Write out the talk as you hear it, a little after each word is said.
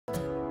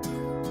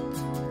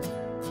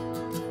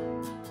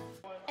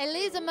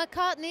Eliza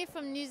MCCARTNEY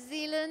from New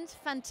Zealand.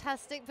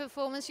 Fantastic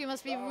performance. You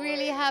must be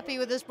really happy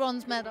with this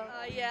bronze medal.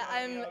 Yeah,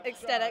 I'm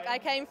ecstatic. I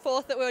came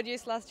fourth at World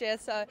Youth last year,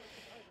 so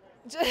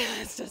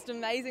it's just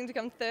amazing to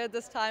come third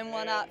this time,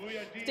 one up.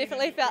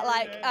 Definitely felt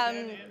like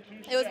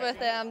it was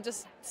worth it. I'm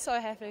just so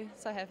happy,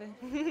 so happy.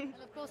 And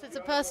of course, it's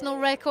a personal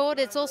record.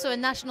 It's also a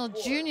national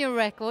junior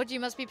record. You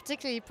must be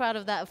particularly proud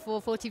of that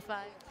 4:45.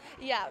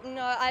 Yeah,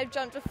 no, I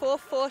jumped a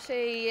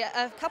 4:40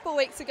 a couple of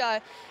weeks ago,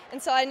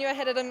 and so I knew I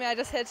had it in me. I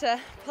just had to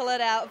pull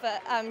it out,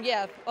 but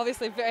yeah,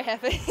 obviously very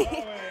happy.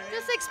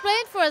 Just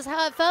explain for us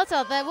how it felt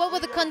out there. What were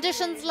the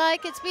conditions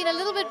like? It's been a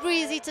little bit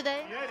breezy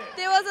today.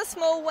 There was a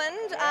small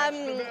wind,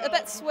 a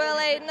bit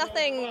swirly,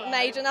 nothing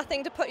major,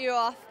 nothing to put you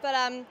off, but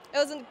it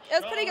was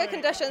pretty good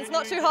conditions,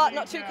 not too hot,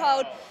 not too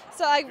cold,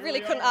 so I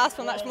really couldn't ask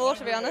for much more,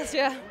 to be honest,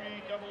 yeah.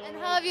 And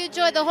how have you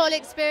enjoyed the whole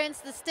experience?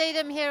 The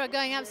stadium here are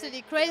going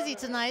absolutely crazy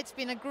tonight. It's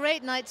been a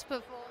great night to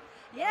perform.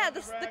 Yeah,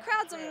 the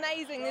crowd's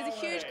amazing. There's a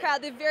huge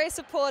crowd. They're very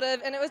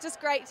supportive, and it was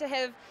just great to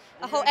have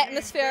a whole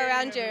atmosphere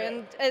around you,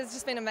 and it's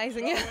just been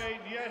amazing. Yeah.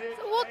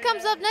 So what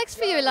comes up next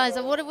for you,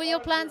 Eliza? What were your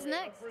plans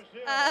next?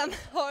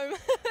 Home.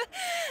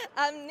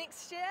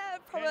 Next year,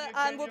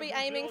 probably we'll be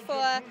aiming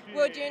for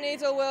World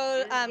Unis or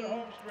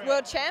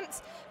World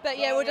Champs. But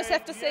yeah, we'll just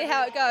have to see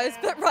how it goes.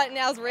 But right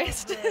now's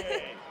rest.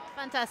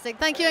 Fantastic.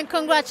 Thank you and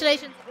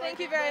congratulations. Thank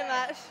you very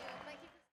much.